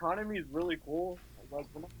economy is really cool. Like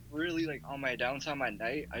when I'm really on my downtime at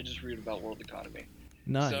night, I just read about world economy.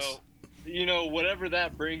 Nice. So, whatever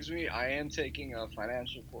that brings me, I am taking a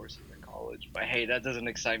financial course in college. But hey, that doesn't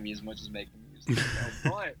excite me as much as making music.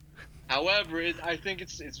 But however, I think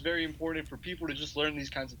it's very important for people to just learn these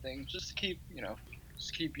kinds of things, just to keep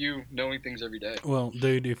you knowing things every day. Well,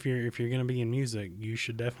 dude, if you're gonna be in music, you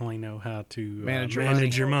should definitely know how to Manage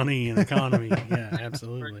your money and economy. Yeah,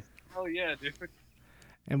 absolutely. Oh yeah, dude.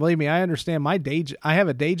 And believe me, I understand I have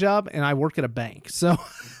a day job and I work at a bank. So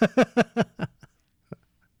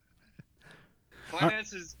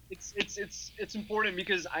Finance is it's important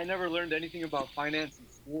because I never learned anything about finance in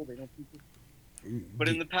school. They don't teach it. But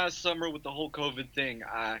in the past summer with the whole COVID thing,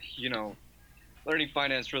 learning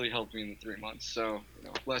finance really helped me in the 3 months. So,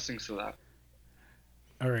 blessings to that.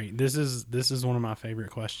 All right, this is one of my favorite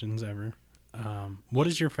questions ever. What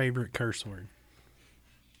is your favorite curse word?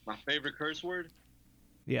 My favorite curse word?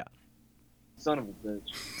 yeah. Son of a bitch.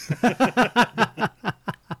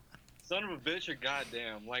 Son of a bitch or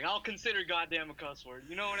goddamn. Like, I'll consider goddamn a cuss word.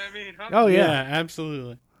 You know what I mean? Huh? Oh yeah.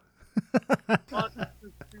 Absolutely. That's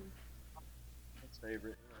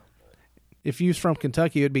favorite. If you was from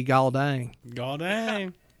Kentucky, it'd be gall dang. God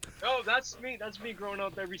dang. Oh, that's me. That's me growing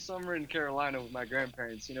up every summer in Carolina with my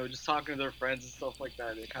grandparents. Just talking to their friends and stuff like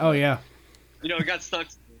that. Oh yeah. You know, it got stuck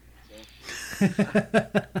to me,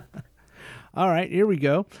 so. All right, here we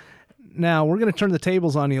go. Now, we're going to turn the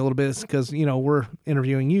tables on you a little bit because, you know, we're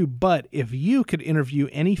interviewing you. But if you could interview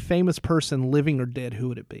any famous person, living or dead, who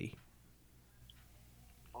would it be?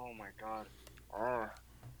 Oh, my God.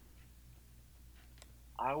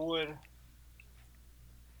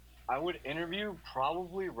 I would interview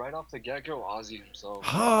probably right off the get-go Ozzy himself.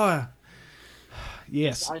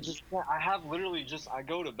 Yes. I have literally I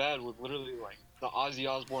go to bed with literally like the Ozzy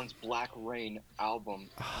Osbourne's Black Rain album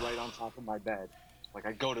right on top of my bed. Like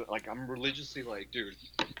I go to, like I'm religiously like, dude,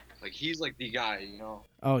 like he's like the guy, you know?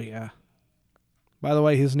 Oh, yeah. By the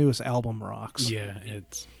way, his newest album rocks. Yeah,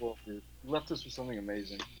 it's... Well, dude, he left us with something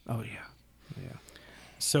amazing. Oh, yeah. Yeah.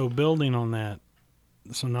 So building on that,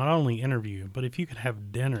 so not only interview, but if you could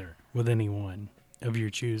have dinner with anyone of your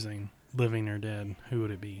choosing, living or dead, who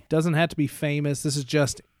would it be? Doesn't have to be famous. This is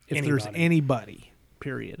just if there's anybody,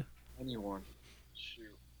 period. Anyone.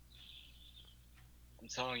 Shoot. I'm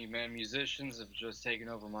telling you, man, musicians have just taken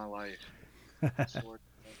over my life.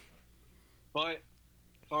 But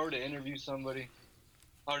if I were to interview somebody,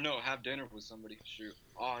 or no, have dinner with somebody, shoot.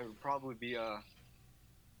 Oh, it would probably be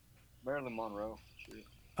Marilyn Monroe. Shoot.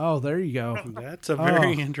 Oh, there you go. That's a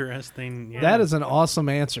very interesting. Yeah. That is an awesome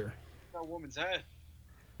answer. That woman's head.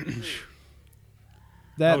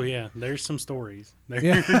 Oh yeah, there's some stories. There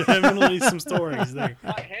are definitely some stories there.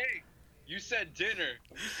 Hey, you said dinner.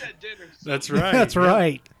 So. That's right. That's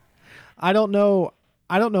right. I don't know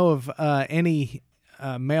of any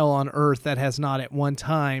male on Earth that has not at one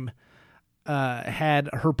time had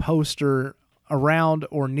her poster around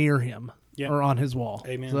or near him or on his wall.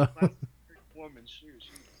 Amen. So, Woman, she's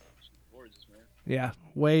gorgeous, man. yeah,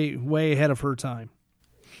 way ahead of her time.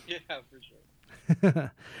 Yeah, for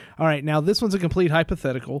sure. All right, now this one's a complete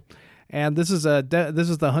hypothetical, and this is the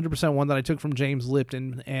 100% one that I took from James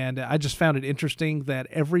Lipton, and I just found it interesting that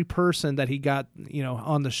every person that he got, you know,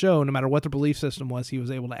 on the show, no matter what their belief system was, he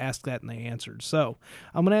was able to ask that and they answered. So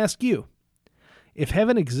I'm going to ask you, if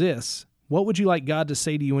heaven exists, what would you like God to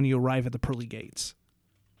say to you when you arrive at the pearly gates?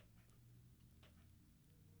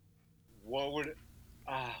 What would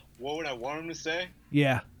I want him to say?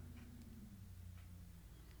 Yeah.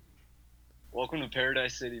 Welcome to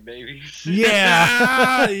Paradise City, baby.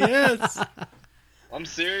 Yeah. Yes. I'm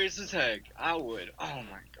serious as heck. I would. Oh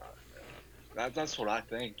my God, man. That's what I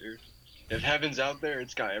think, dude. If heaven's out there,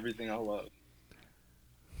 it's got everything I love.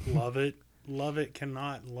 Love it. Love it.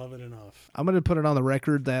 Cannot love it enough. I'm going to put it on the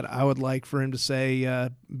record that I would like for him to say,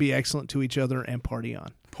 be excellent to each other and party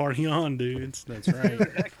on. Party on, dudes. That's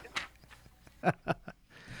right.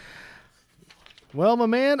 Well, my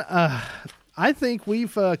man, I think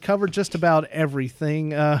we've covered just about everything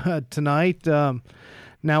tonight.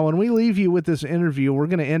 Now, when we leave you with this interview, we're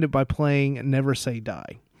going to end it by playing Never Say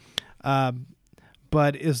Die.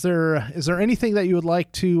 But is there anything that you would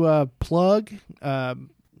like to plug,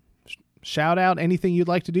 shout out, anything you'd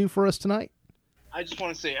like to do for us tonight? I just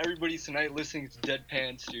want to say, everybody tonight listening to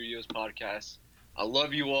Deadpan Studios podcast, I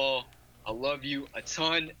love you all. I love you a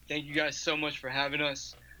ton. Thank you guys so much for having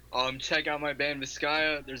us. Check out my band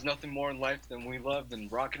Vizcaya. There's nothing more in life than we love than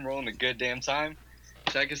rock and roll and a good damn time.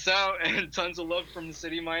 Check us out, and tons of love from the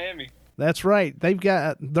city of Miami. That's right.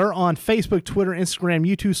 They're on Facebook, Twitter, Instagram,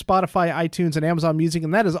 YouTube, Spotify, iTunes, and Amazon Music,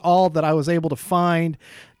 and that is all that I was able to find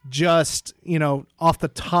just, you know, off the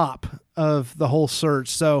top of the whole search.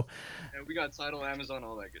 So and we got Tidal, Amazon,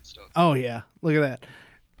 all that good stuff. Oh yeah, look at that.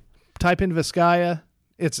 Type in Vizcaya.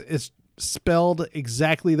 It's spelled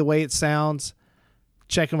exactly the way it sounds.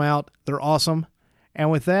 Check them out. They're awesome.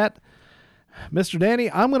 And with that, Mr.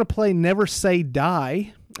 Danny, I'm going to play Never Say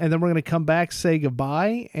Die, and then we're going to come back, say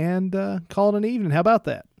goodbye, and call it an evening. How about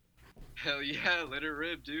that? Hell yeah, let it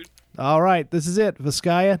rip, dude. All right, this is it.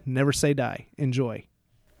 Vizcaya, Never Say Die. Enjoy.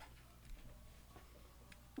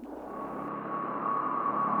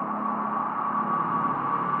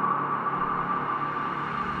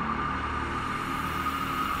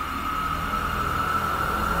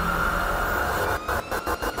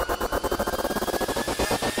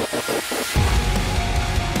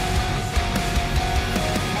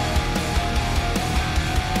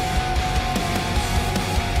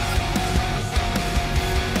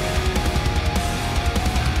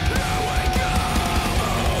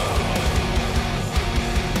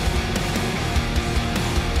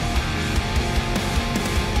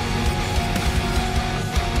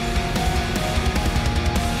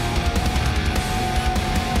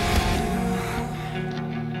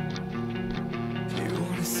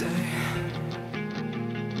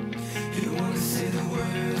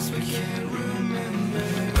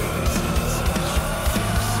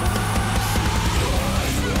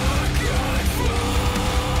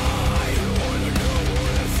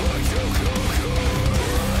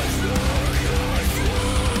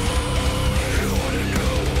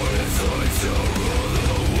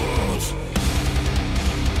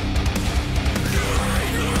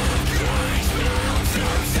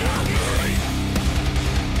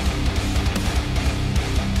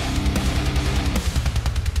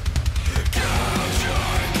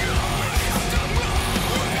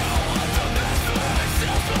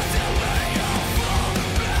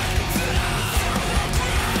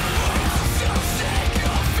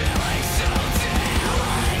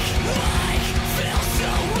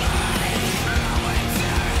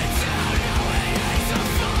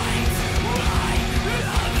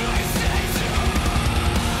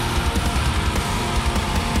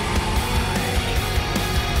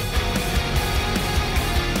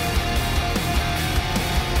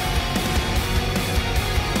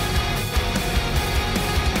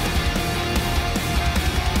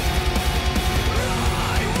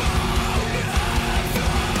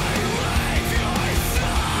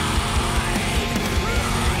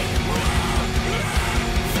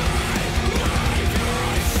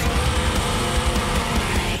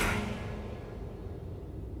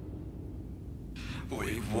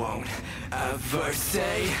 We won't ever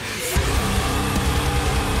say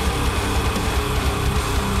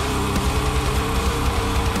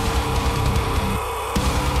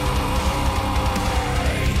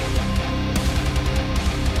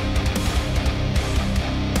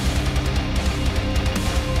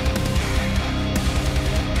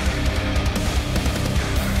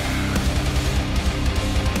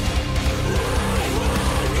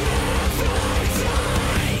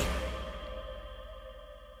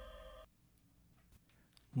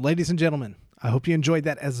Ladies and gentlemen, I hope you enjoyed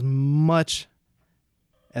that as much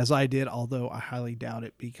as I did, although I highly doubt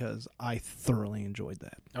it because I thoroughly enjoyed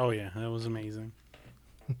that. Oh, yeah. That was amazing.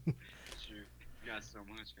 Shoot, you got so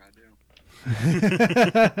much,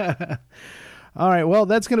 goddamn. All right, well,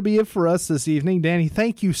 that's going to be it for us this evening. Danny,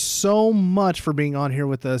 thank you so much for being on here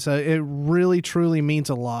with us. It really, truly means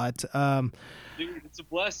a lot. Dude, it's a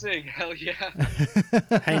blessing. Hell yeah.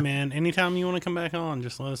 Hey, man, anytime you want to come back on,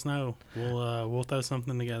 just let us know. We'll throw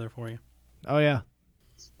something together for you. Oh, yeah.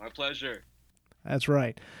 It's my pleasure. That's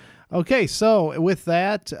right. Okay, so with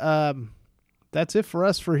that, that's it for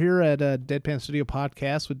us for here at Deadpan Studio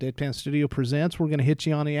Podcast with Deadpan Studio Presents. We're going to hit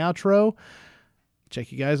you on the outro.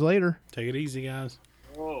 Check you guys later. Take it easy, guys.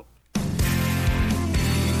 Whoa.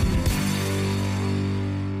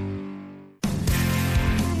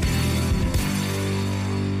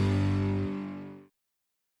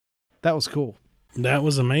 That was cool. That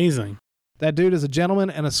was amazing. That dude is a gentleman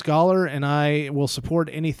and a scholar, and I will support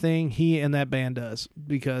anything he and that band does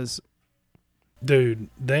because... Dude,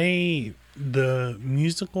 the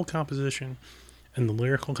musical composition and the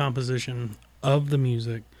lyrical composition of the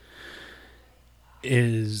music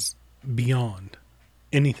is beyond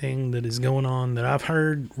anything that is going on that I've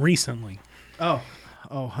heard recently. Oh,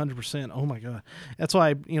 100%. Oh, my God. That's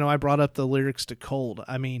why, I brought up the lyrics to Cold.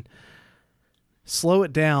 I mean, slow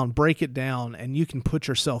it down, break it down, and you can put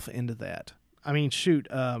yourself into that. I mean, shoot.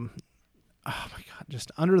 Oh, my God.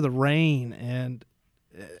 Just Under the Rain and...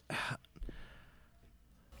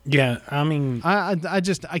 Yeah, I mean...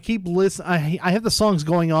 I keep listening. I have the songs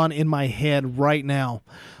going on in my head right now.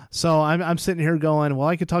 So I'm sitting here going, well,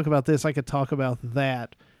 I could talk about this. I could talk about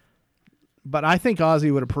that. But I think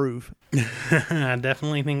Ozzy would approve. I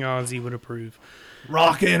definitely think Ozzy would approve.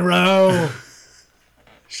 Rock and roll.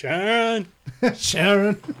 Sharon.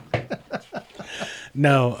 Sharon.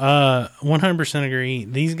 No, 100% agree.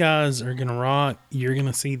 These guys are going to rock. You're going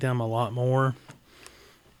to see them a lot more.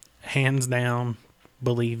 Hands down.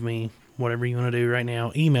 Believe me. Whatever you want to do right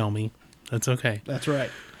now, email me. That's okay. That's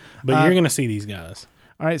right. But you're going to see these guys.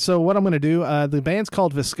 All right, so what I'm going to do, the band's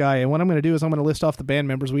called Vizcaya. What I'm going to do is I'm going to list off the band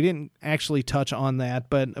members. We didn't actually touch on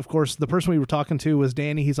that, but of course, the person we were talking to was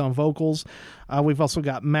Danny. He's on vocals. We've also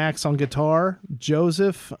got Max on guitar,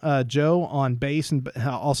 Joseph, Joe on bass, and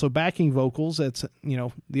also backing vocals. That's,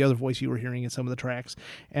 the other voice you were hearing in some of the tracks,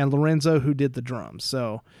 and Lorenzo, who did the drums.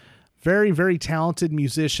 So very, very talented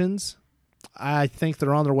musicians. I think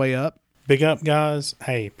they're on their way up. Big up, guys.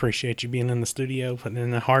 Hey, appreciate you being in the studio, putting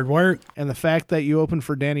in the hard work. And the fact that you opened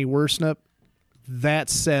for Danny Worsnip, that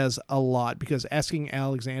says a lot because Asking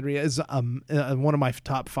Alexandria is one of my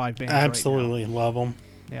top 5 bands. Absolutely. Right now. Love them.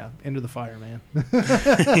 Yeah, Into the Fire, man.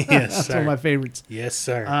 Yes, sir. One of my favorites. Yes,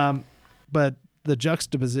 sir. But the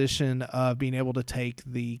juxtaposition of being able to take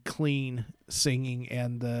the clean singing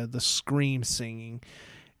and the scream singing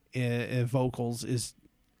vocals is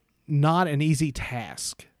not an easy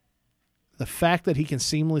task. The fact that he can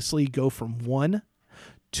seamlessly go from one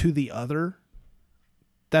to the other,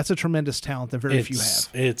 that's a tremendous talent that very few have.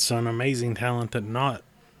 It's an amazing talent that not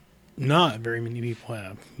very many people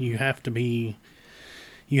have. You have to be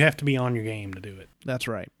on your game to do it. That's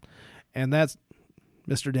right. And that's,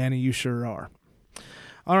 Mr. Danny, you sure are.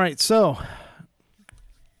 All right, so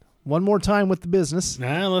one more time with the business.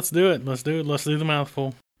 Nah, let's do it. Let's do the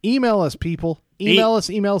mouthful. Email us, people. Email us.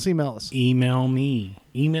 Email me.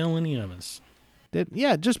 Email any of us.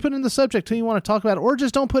 Just put in the subject who you want to talk about, or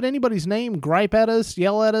just don't put anybody's name. Gripe at us,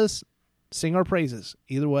 yell at us, sing our praises.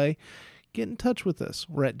 Either way, get in touch with us.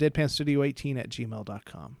 We're at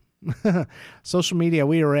deadpanstudio18@gmail.com. Social media,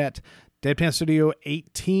 we are at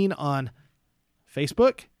deadpanstudio18 on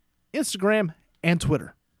Facebook, Instagram, and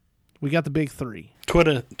Twitter. We got the big 3. Tweet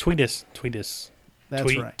us.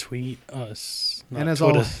 That's right. Tweet us. And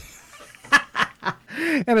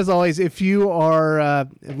as always, if you are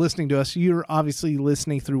listening to us, you're obviously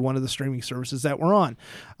listening through one of the streaming services that we're on.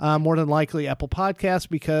 More than likely Apple Podcasts,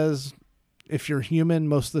 because if you're human,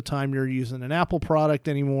 most of the time you're using an Apple product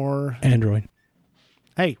anymore. Android.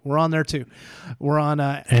 Hey, we're on there too. We're on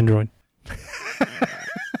Android.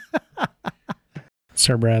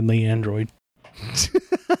 Sir Bradley, Android.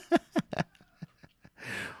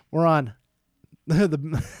 We're on the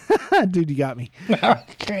dude, you got me. I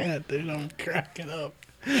can't, dude. I'm cracking up.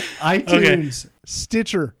 iTunes,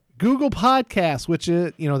 Stitcher, Google Podcasts, which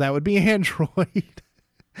is, that would be Android.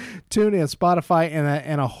 TuneIn, Spotify,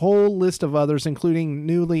 and a whole list of others, including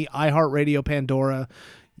newly iHeartRadio, Pandora,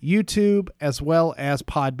 YouTube, as well as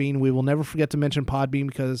Podbean. We will never forget to mention Podbean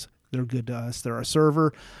because they're good to us. They're our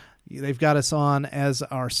server. They've got us on as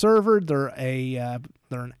our server. They're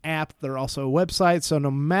an app. They're also a website. So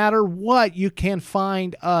no matter what, you can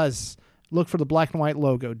find us. Look for the black and white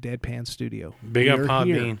logo, Deadpan Studio. Big up We're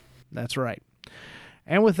Podbean. here. That's right.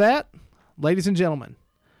 And with that, ladies and gentlemen,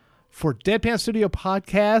 for Deadpan Studio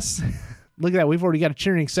Podcast, look at that. We've already got a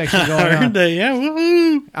cheering section going on. Yeah,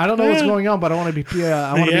 woohoo! I don't know what's going on, but I want to be.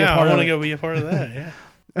 I want to be a part I of want to it. go be a part of that. Yeah.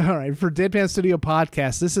 All right, for Deadpan Studio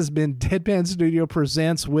Podcast, this has been Deadpan Studio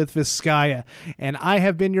Presents with Vizcaya, and I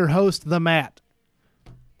have been your host, The Matt.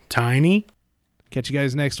 Tiny. Catch you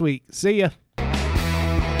guys next week. See ya.